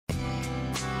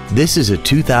This is a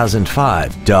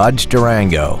 2005 Dodge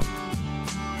Durango.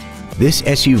 This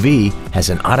SUV has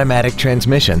an automatic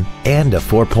transmission and a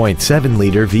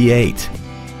 4.7-liter V8.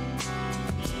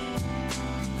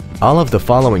 All of the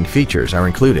following features are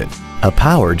included: a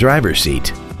power driver's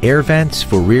seat, air vents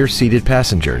for rear-seated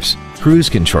passengers, cruise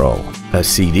control, a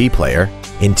CD player,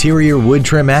 interior wood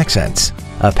trim accents,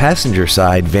 a passenger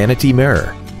side vanity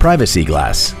mirror, privacy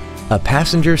glass, a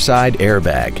passenger side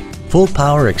airbag, full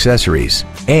power accessories,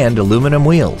 and aluminum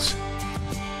wheels.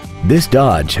 This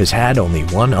Dodge has had only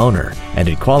one owner and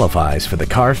it qualifies for the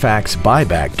Carfax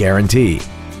buyback guarantee.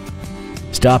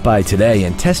 Stop by today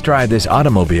and test drive this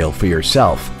automobile for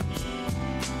yourself.